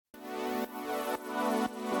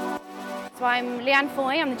So I'm Leanne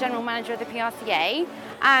Foy, I'm the General Manager of the PRCA,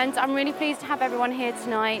 and I'm really pleased to have everyone here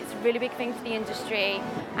tonight. It's a really big thing for the industry,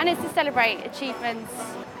 and it's to celebrate achievements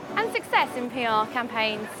and success in PR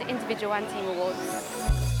campaigns, individual and team awards.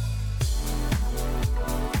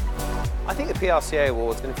 I think the PRCA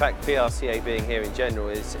Awards, and in fact PRCA being here in general,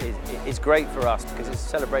 is great for us because it's a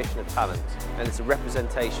celebration of talent and it's a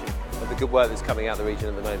representation of the good work that's coming out of the region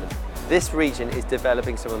at the moment. This region is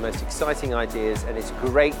developing some of the most exciting ideas, and it's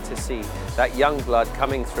great to see that young blood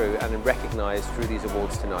coming through and recognised through these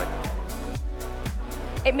awards tonight.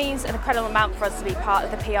 It means an incredible amount for us to be part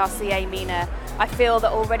of the PRCA MENA. I feel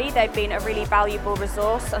that already they've been a really valuable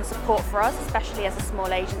resource and support for us, especially as a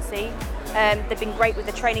small agency. They've been great with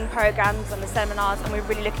the training programs and the seminars, and we're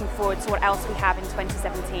really looking forward to what else we have in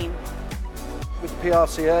 2017. With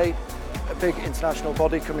PRCA, a big international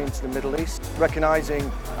body coming into the Middle East, recognising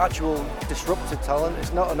actual disruptive talent.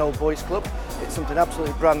 It's not an old boys club, it's something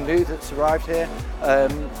absolutely brand new that's arrived here.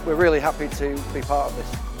 We're really happy to be part of this.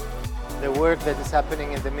 The work that is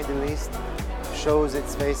happening in the Middle East shows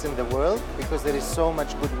its face in the world because there is so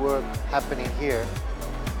much good work happening here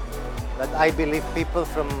that I believe people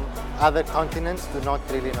from other continents do not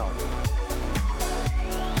really know.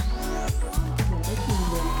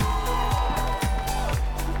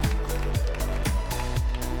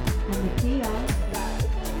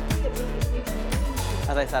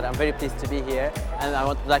 As I said, I'm very pleased to be here, and I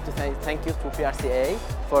would like to say thank you to PRCA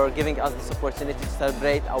for giving us this opportunity to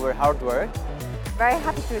celebrate our hard work. Very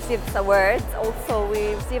happy to receive this award. Also,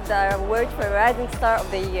 we received the award for Rising Star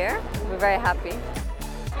of the Year. We're very happy.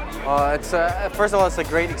 First of all, it's a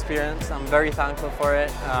great experience. I'm very thankful for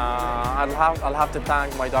it. I'll have to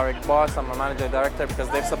thank my direct boss and my manager director because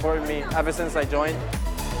they've supported me ever since I joined.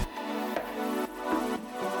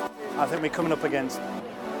 I think we're coming up against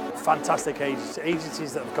fantastic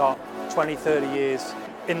agencies that have got 20, 30 years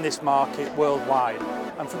in this market worldwide.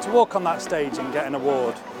 And to walk on that stage and get an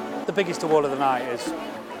award, the biggest award of the night, is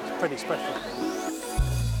pretty special.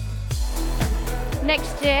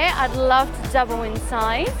 Next year, I'd love to double in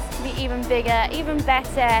size, to be even bigger, even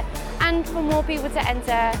better, and for more people to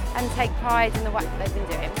enter and take pride in the work that they've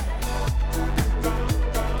been doing.